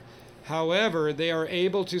water. However, they are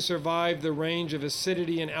able to survive the range of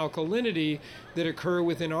acidity and alkalinity that occur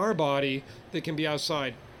within our body that can be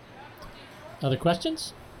outside. Other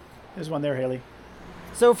questions? There's one there, Haley.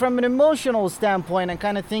 So from an emotional standpoint and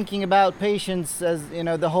kind of thinking about patients as, you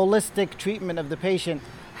know, the holistic treatment of the patient,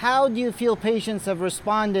 how do you feel patients have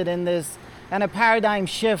responded in this kind of paradigm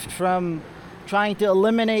shift from trying to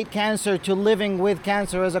eliminate cancer to living with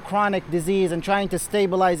cancer as a chronic disease and trying to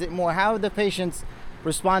stabilize it more? How are the patients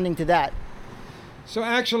responding to that? So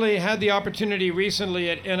actually had the opportunity recently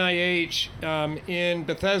at NIH in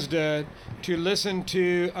Bethesda to listen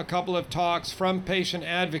to a couple of talks from patient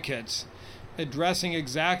advocates addressing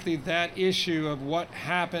exactly that issue of what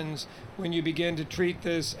happens when you begin to treat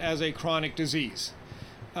this as a chronic disease.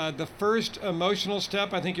 The first emotional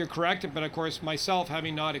step, I think you're correct, but of course myself,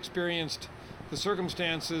 having not experienced the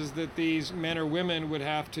circumstances that these men or women would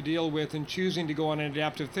have to deal with in choosing to go on an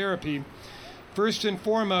adaptive therapy, first and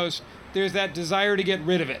foremost, there's that desire to get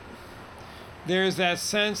rid of it. There's that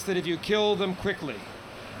sense that if you kill them quickly.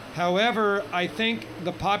 However, I think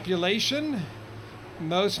the population,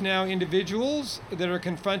 most now individuals that are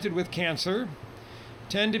confronted with cancer,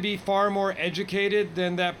 tend to be far more educated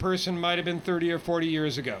than that person might have been 30 or 40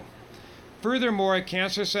 years ago. Furthermore, at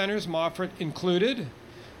cancer centers, Moffitt included,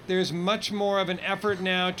 There's much more of an effort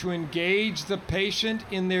now to engage the patient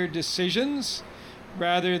in their decisions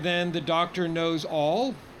rather than the doctor knows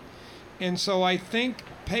all. And so I think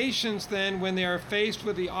patients then, when they are faced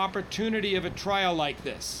with the opportunity of a trial like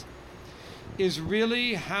this, is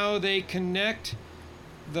really how they connect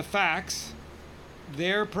the facts,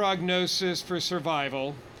 their prognosis for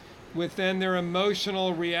survival, with then their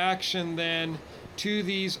emotional reaction then to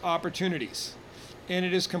these opportunities. And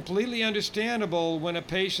it is completely understandable when a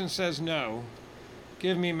patient says, no,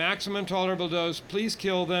 give me maximum tolerable dose, please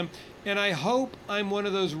kill them. And I hope I'm one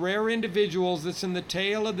of those rare individuals that's in the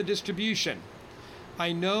tail of the distribution.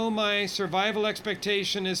 I know my survival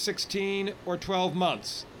expectation is 16 or 12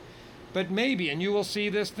 months. But maybe, and you will see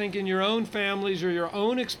this, think in your own families or your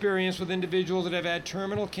own experience with individuals that have had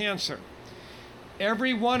terminal cancer.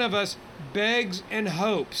 Every one of us begs and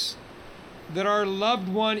hopes that our loved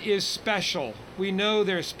one is special. We know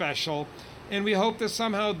they're special, and we hope that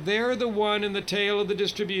somehow they're the one in the tail of the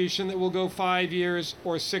distribution that will go 5 years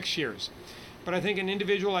or 6 years. But I think an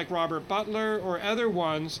individual like Robert Butler or other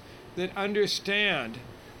ones that understand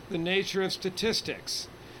the nature of statistics,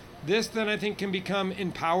 this then I think can become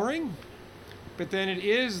empowering, but then it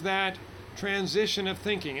is that transition of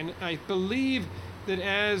thinking. And I believe that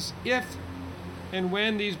as if and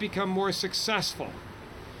when these become more successful,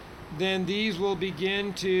 then these will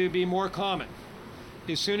begin to be more common.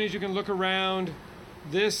 As soon as you can look around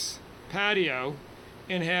this patio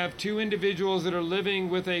and have two individuals that are living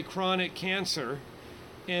with a chronic cancer,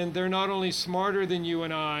 and they're not only smarter than you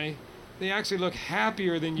and I, they actually look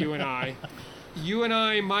happier than you and I. You and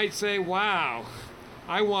I might say, wow,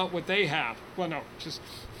 I want what they have. Well, no, just...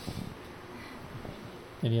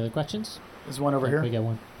 Any other questions? There's one over here. We got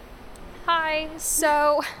one. Hi,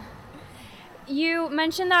 so you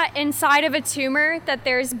mentioned that inside of a tumor that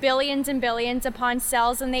there's billions and billions upon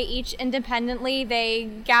cells and they each independently, they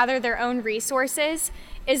gather their own resources.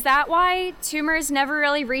 Is that why tumors never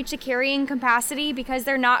really reach a carrying capacity, because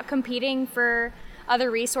they're not competing for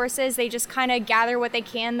other resources? They just kind of gather what they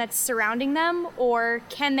can that's surrounding them, or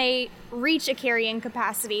can they reach a carrying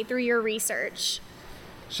capacity through your research?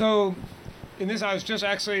 So in this, I was just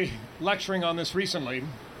actually lecturing on this recently.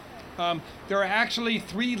 There are actually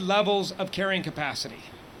 3 levels of carrying capacity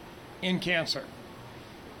in cancer.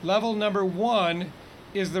 Level number 1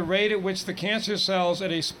 is the rate at which the cancer cells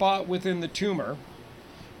at a spot within the tumor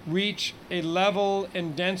reach a level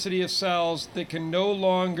and density of cells that can no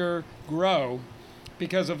longer grow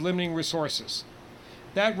because of limiting resources.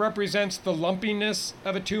 That represents the lumpiness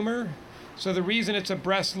of a tumor. So the reason it's a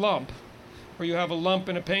breast lump, or you have a lump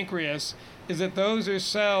in a pancreas, is that those are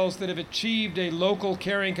cells that have achieved a local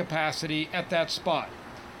carrying capacity at that spot.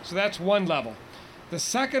 So that's one level. The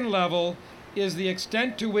second level is the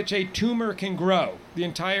extent to which a tumor can grow, the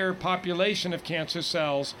entire population of cancer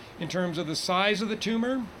cells in terms of the size of the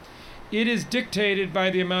tumor. It is dictated by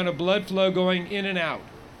the amount of blood flow going in and out.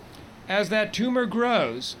 As that tumor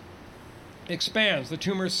grows, expands, the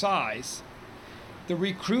tumor size, the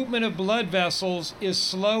recruitment of blood vessels is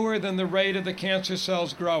slower than the rate of the cancer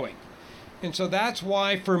cells growing. And so that's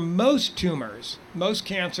why for most tumors, most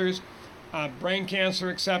cancers, brain cancer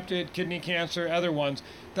accepted, kidney cancer, other ones,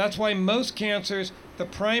 that's why most cancers, the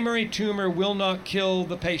primary tumor will not kill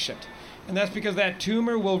the patient. And that's because that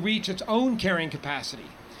tumor will reach its own carrying capacity.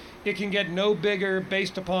 It can get no bigger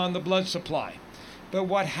based upon the blood supply. But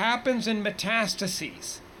what happens in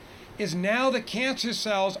metastases is now the cancer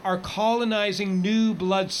cells are colonizing new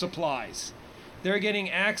blood supplies. They're getting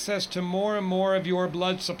access to more and more of your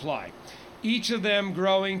blood supply, each of them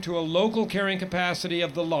growing to a local carrying capacity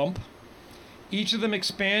of the lump, each of them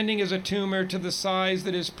expanding as a tumor to the size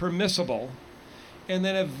that is permissible, and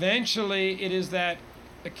then eventually it is that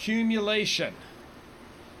accumulation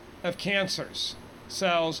of cancers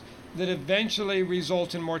cells that eventually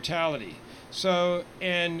result in mortality. So,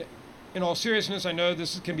 and in all seriousness, I know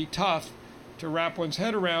this can be tough to wrap one's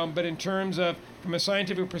head around, but in terms of, from a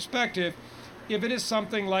scientific perspective, if it is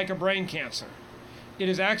something like a brain cancer, it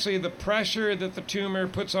is actually the pressure that the tumor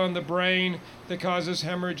puts on the brain that causes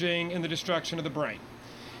hemorrhaging and the destruction of the brain.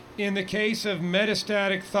 In the case of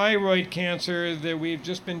metastatic thyroid cancer that we've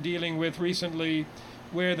just been dealing with recently,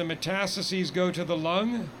 where the metastases go to the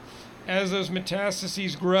lung, as those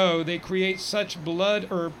metastases grow, they create such blood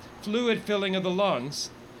or fluid filling of the lungs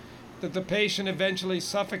that the patient eventually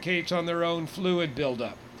suffocates on their own fluid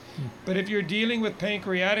buildup. But if you're dealing with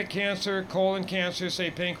pancreatic cancer, colon cancer, say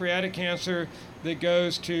pancreatic cancer that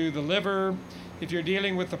goes to the liver, if you're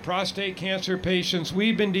dealing with the prostate cancer patients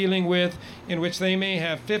we've been dealing with, in which they may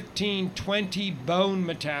have 15, 20 bone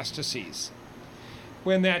metastases,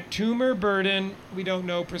 When that tumor burden, we don't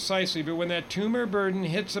know precisely, but when that tumor burden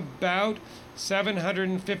hits about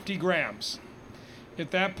 750 grams,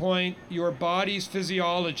 at that point, your body's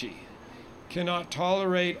physiology cannot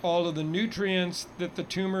tolerate all of the nutrients that the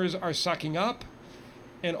tumors are sucking up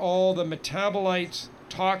and all the metabolites,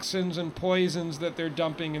 toxins, and poisons that they're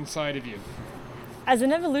dumping inside of you. As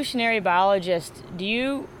an evolutionary biologist, do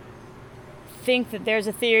you think that there's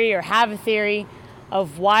a theory or have a theory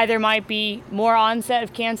of why there might be more onset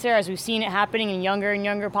of cancer, as we've seen it happening in younger and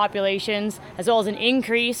younger populations, as well as an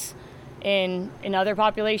increase in other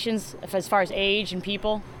populations as far as age and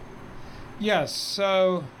people? Yes,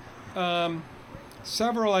 so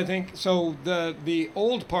several, I think. So the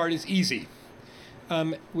old part is easy.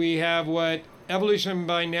 We have what evolution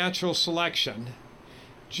by natural selection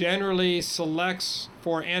generally selects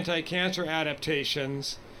for anti-cancer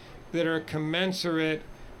adaptations that are commensurate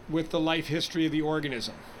with the life history of the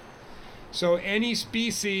organism. So any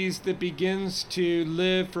species that begins to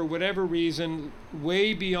live for whatever reason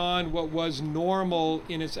way beyond what was normal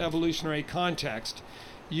in its evolutionary context,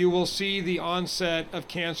 you will see the onset of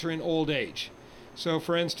cancer in old age. So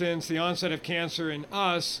for instance, the onset of cancer in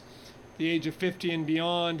us, the age of 50 and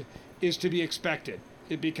beyond, is to be expected.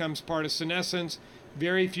 It becomes part of senescence.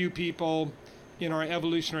 Very few people in our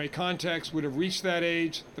evolutionary context would have reached that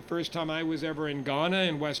age. The first time I was ever in Ghana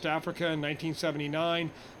in West Africa in 1979,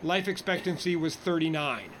 life expectancy was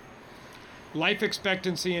 39. Life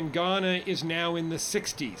expectancy in Ghana is now in the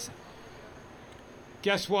 60s.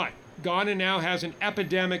 Guess what? Ghana now has an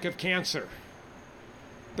epidemic of cancer.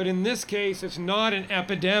 But in this case, it's not an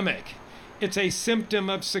epidemic. It's a symptom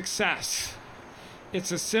of success.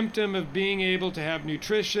 It's a symptom of being able to have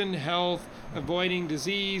nutrition, health, avoiding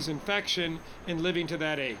disease, infection, and living to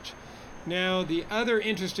that age. Now, the other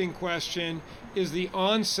interesting question is the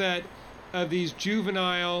onset of these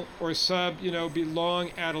juvenile or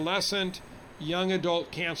long adolescent, young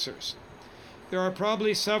adult cancers. There are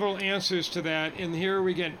probably several answers to that, and here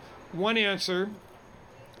we get one answer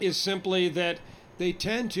is simply that they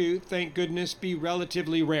tend to, thank goodness, be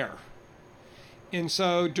relatively rare. And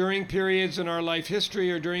so during periods in our life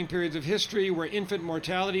history or during periods of history where infant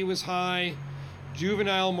mortality was high,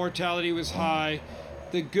 juvenile mortality was high,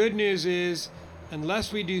 the good news is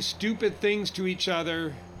unless we do stupid things to each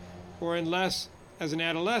other, or unless as an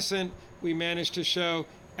adolescent we manage to show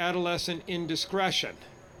adolescent indiscretion,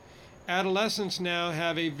 adolescents now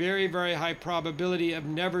have a very, very high probability of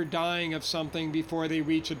never dying of something before they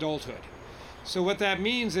reach adulthood. So what that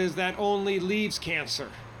means is that only leaves cancer.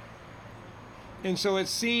 And so it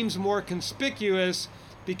seems more conspicuous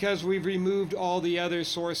because we've removed all the other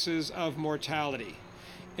sources of mortality.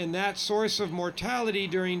 And that source of mortality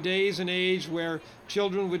during days and age where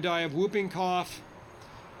children would die of whooping cough,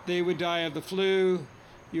 they would die of the flu,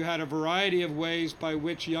 you had a variety of ways by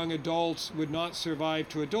which young adults would not survive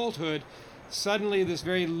to adulthood, suddenly this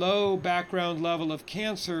very low background level of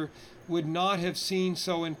cancer would not have seemed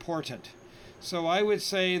so important. So I would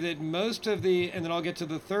say that most of the, and then I'll get to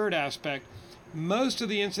the third aspect, most of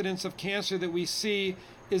the incidence of cancer that we see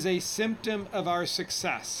is a symptom of our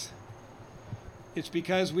success. It's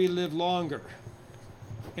because we live longer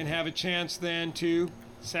and have a chance then to,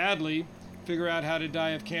 sadly, figure out how to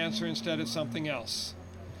die of cancer instead of something else.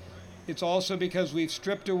 It's also because we've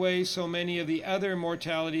stripped away so many of the other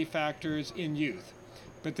mortality factors in youth.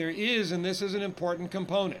 But there is, and this is an important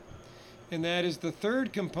component, and that is the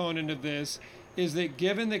third component of this, is that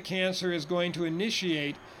given that cancer is going to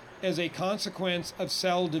initiate as a consequence of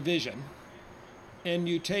cell division and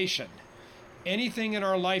mutation, anything in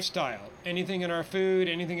our lifestyle, anything in our food,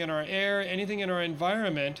 anything in our air, anything in our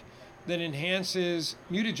environment that enhances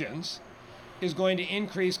mutagens is going to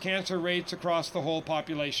increase cancer rates across the whole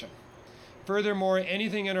population. Furthermore,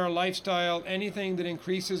 anything in our lifestyle, anything that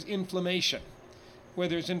increases inflammation,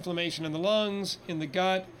 whether it's inflammation in the lungs, in the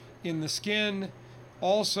gut, in the skin,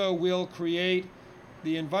 also will create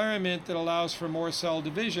the environment that allows for more cell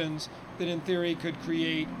divisions that in theory could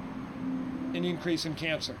create an increase in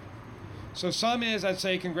cancer. So some is, I'd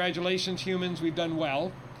say, congratulations humans, we've done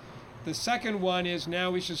well. The second one is now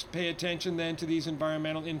we should pay attention then to these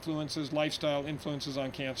environmental influences, lifestyle influences on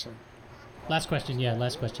cancer. Last question.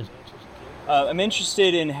 I'm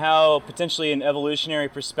interested in how potentially an evolutionary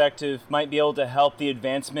perspective might be able to help the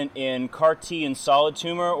advancement in CAR-T and solid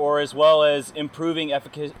tumor, or as well as improving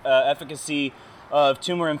efficacy of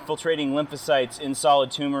tumor-infiltrating lymphocytes in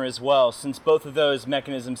solid tumor as well, since both of those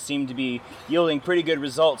mechanisms seem to be yielding pretty good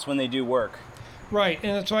results when they do work. Right,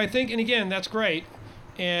 and so I think, and again, that's great,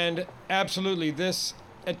 and absolutely, this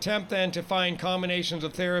attempt then to find combinations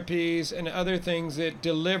of therapies and other things that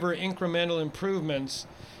deliver incremental improvements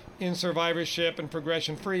in survivorship and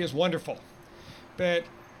progression-free is wonderful. But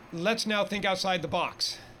let's now think outside the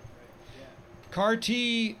box. CAR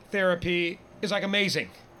T therapy is like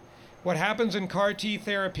amazing. What happens in CAR T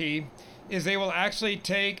therapy is they will actually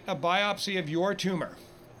take a biopsy of your tumor.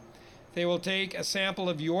 They will take a sample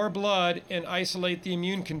of your blood and isolate the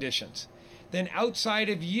immune conditions. Then outside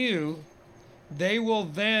of you, they will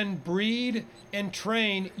then breed and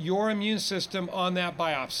train your immune system on that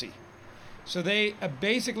biopsy. So they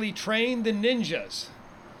basically train the ninjas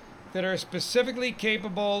that are specifically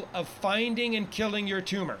capable of finding and killing your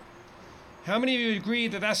tumor. How many of you agree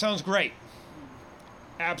that that sounds great?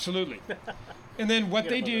 Absolutely. And then what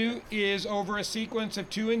they do is over a sequence of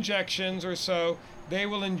 2 injections or so, they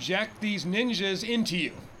will inject these ninjas into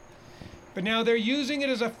you. But now they're using it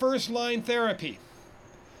as a first-line therapy.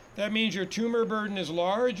 That means your tumor burden is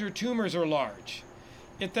large, your tumors are large.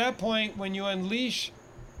 At that point, when you unleash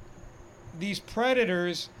these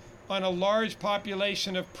predators on a large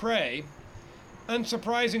population of prey,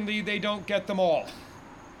 unsurprisingly, they don't get them all.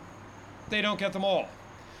 They don't get them all.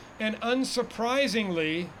 And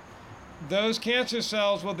unsurprisingly, those cancer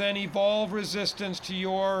cells will then evolve resistance to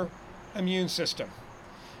your immune system.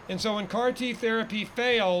 And so when CAR T therapy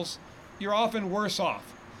fails, you're often worse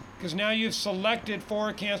off, because now you've selected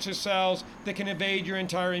for cancer cells that can evade your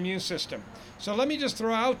entire immune system. So let me just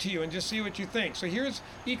throw out to you and just see what you think. So here's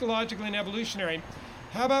ecologically and evolutionary.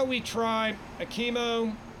 How about we try a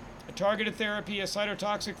chemo, a targeted therapy, a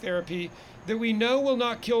cytotoxic therapy that we know will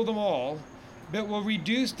not kill them all, but will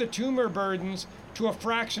reduce the tumor burdens to a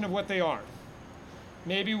fraction of what they are.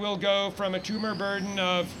 Maybe we'll go from a tumor burden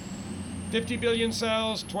of 50 billion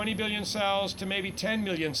cells, 20 billion cells, to maybe 10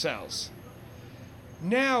 million cells.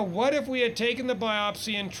 Now, what if we had taken the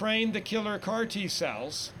biopsy and trained the killer CAR T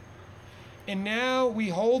cells, and now we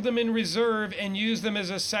hold them in reserve and use them as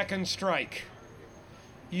a second strike?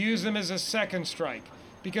 Use them as a second strike,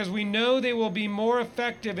 because we know they will be more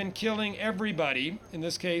effective in killing everybody, in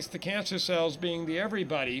this case the cancer cells being the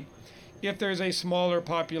everybody, if there's a smaller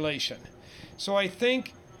population. So I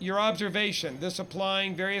think your observation, this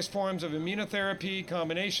applying various forms of immunotherapy,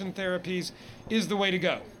 combination therapies, is the way to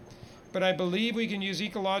go. But I believe we can use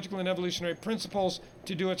ecological and evolutionary principles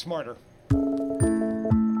to do it smarter.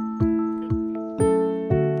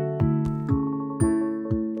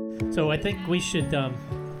 So I think we should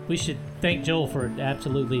thank Joel for an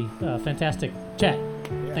absolutely fantastic chat.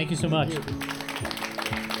 Yeah. Thank you so much. Thank you.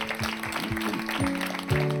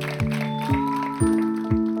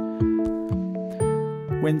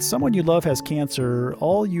 When someone you love has cancer,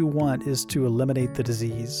 all you want is to eliminate the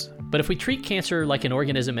disease. But if we treat cancer like an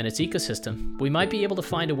organism in its ecosystem, we might be able to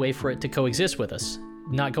find a way for it to coexist with us,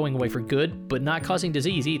 not going away for good, but not causing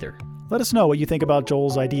disease either. Let us know what you think about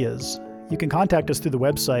Joel's ideas. You can contact us through the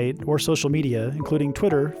website or social media, including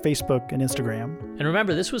Twitter, Facebook, and Instagram. And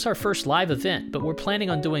remember, this was our first live event, but we're planning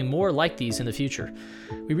on doing more like these in the future.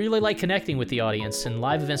 We really like connecting with the audience, and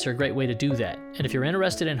live events are a great way to do that. And if you're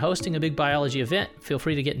interested in hosting a big biology event, feel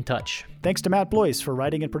free to get in touch. Thanks to Matt Blois for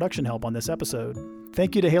writing and production help on this episode.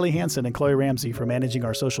 Thank you to Haley Hansen and Chloe Ramsey for managing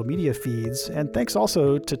our social media feeds, and thanks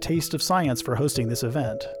also to Taste of Science for hosting this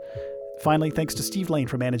event. Finally, thanks to Steve Lane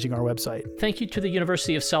for managing our website. Thank you to the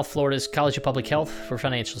University of South Florida's College of Public Health for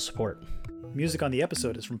financial support. Music on the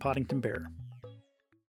episode is from Poddington Bear.